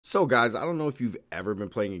So guys, I don't know if you've ever been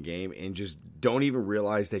playing a game and just don't even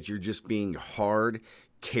realize that you're just being hard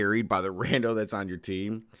carried by the rando that's on your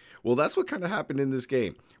team. Well, that's what kind of happened in this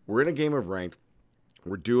game. We're in a game of ranked.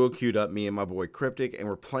 We're duo queued up, me and my boy Cryptic, and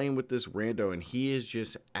we're playing with this rando, and he is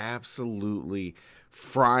just absolutely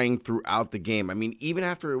frying throughout the game. I mean, even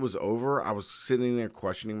after it was over, I was sitting there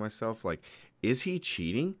questioning myself, like, is he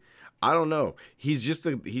cheating? I don't know. He's just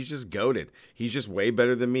goated. He's just way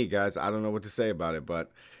better than me, guys. I don't know what to say about it, but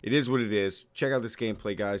it is what it is. Check out this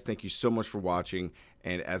gameplay, guys. Thank you so much for watching,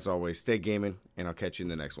 and as always, stay gaming, and I'll catch you in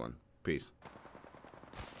the next one. Peace.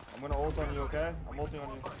 I'm gonna ult on you, okay? I'm ulting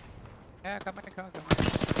on you. Yeah, come back, come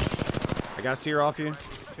back. I got seer off you.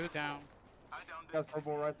 2 down. Got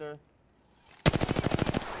purple right there.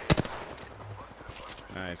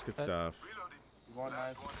 Nice, good stuff. One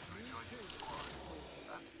nice.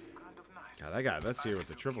 God, that seer with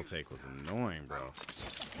the triple take was annoying, bro.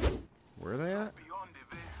 Where are they at?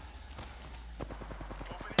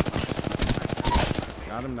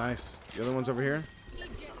 Got him, nice. The other one's over here.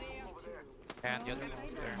 And the other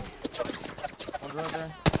one's there. One's right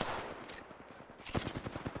there.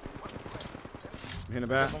 I'm hitting a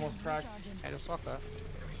bat. Almost cracked. I just walked up.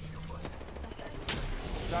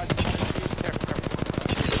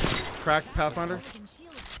 Cracked Pathfinder.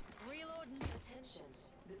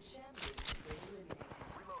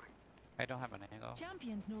 I don't have an angle.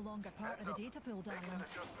 Champions no longer part of the data pool, darlings.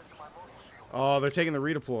 Oh, they're taking the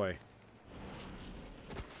redeploy.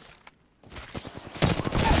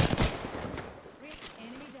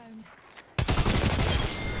 Enemy down.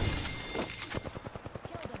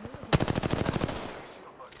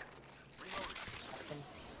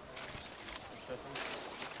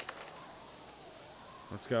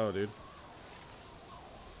 Let's go, dude.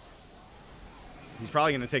 He's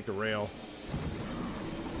probably gonna take the rail.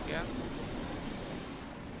 Yeah.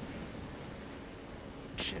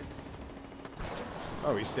 Shit.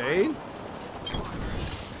 Oh, he stayed?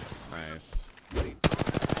 Nice.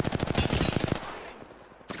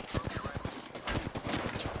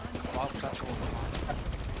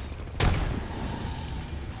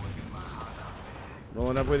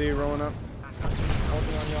 Rolling up with you, rolling up.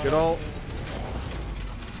 Good ult.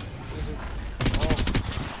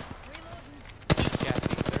 Yeah,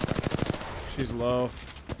 She's low.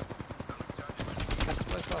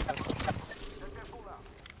 let's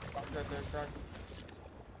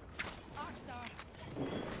go.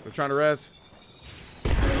 They're trying to res.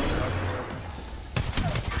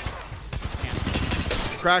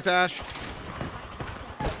 Cracked Ash.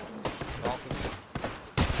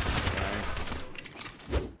 Nice.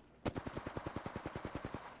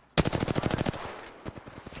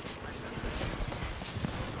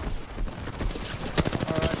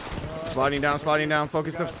 Sliding down, sliding down.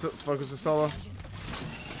 Focus the solo.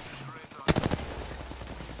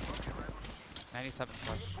 97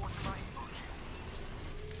 push.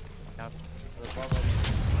 Yep.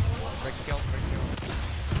 Break kill, break kill.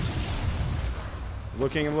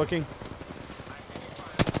 Looking, I'm looking.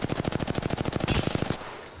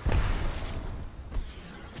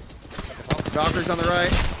 Valkyrie's on the right.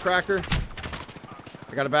 Cracker.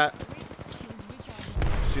 I got a bat.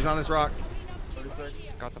 She's on this rock. 36.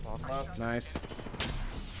 Got the ball. Nice.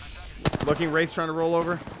 Looking, Wraith's trying to roll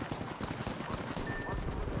over.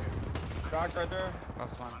 Cracked right there.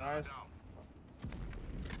 Last one. Nice.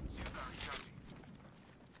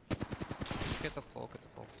 Get the full, get the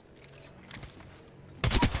full.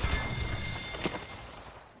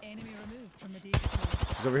 Enemy removed from the data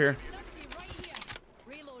pool. She's over here. Right here.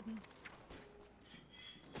 Reloading.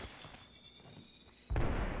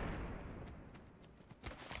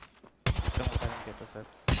 Don't let him get this hit.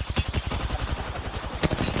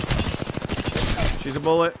 She's a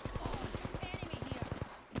bullet. Enemy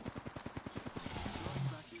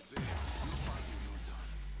here.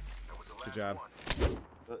 Good job.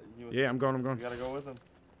 He was, Yeah, I'm going. You gotta go with him.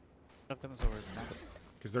 One of them is over. It's not.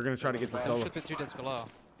 Because they're going to try to get the Don't solo. shoot the dude that's below.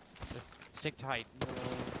 Just stick tight.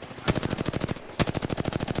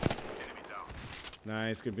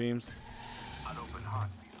 Nice, good beams.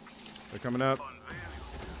 They're coming up.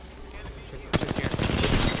 Just here.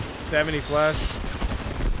 70 flash.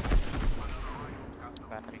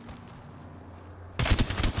 Batting.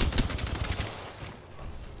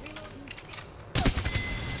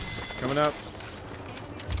 Coming up.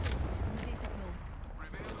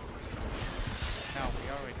 No, we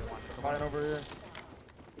already won. So Flying over here.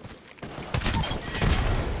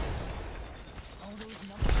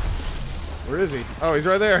 Where is he? Oh, he's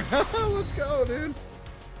right there. Let's go, dude.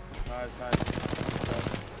 Nice, nice.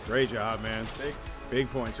 Great job, man. Big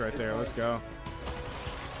points right there. Let's go.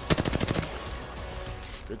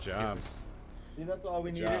 Good job. See, that's all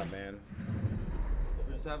we Good needed. job, man.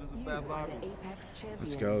 We're just having some You bad are the lobby. Apex champions.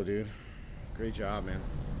 Let's go, dude. Great job, man.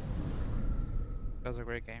 That was a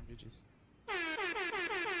great game, GG's.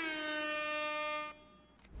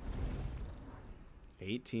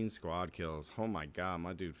 18 squad kills. Oh my god,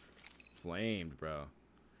 my dude flamed, bro.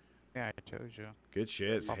 Yeah, I told you. Good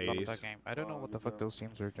shit, Popped off Hades. that game. I don't know what the fuck those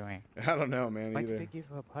teams were doing. I don't know, man, Why did either. they give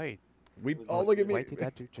up height? Oh, look at me. Why did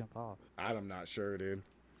that dude jump off? I'm not sure, dude.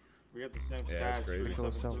 We got the same Yeah, that's stats. crazy.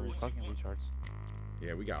 Those 37-3. fucking retards.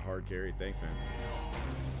 Yeah, we got hard carried. Thanks, man.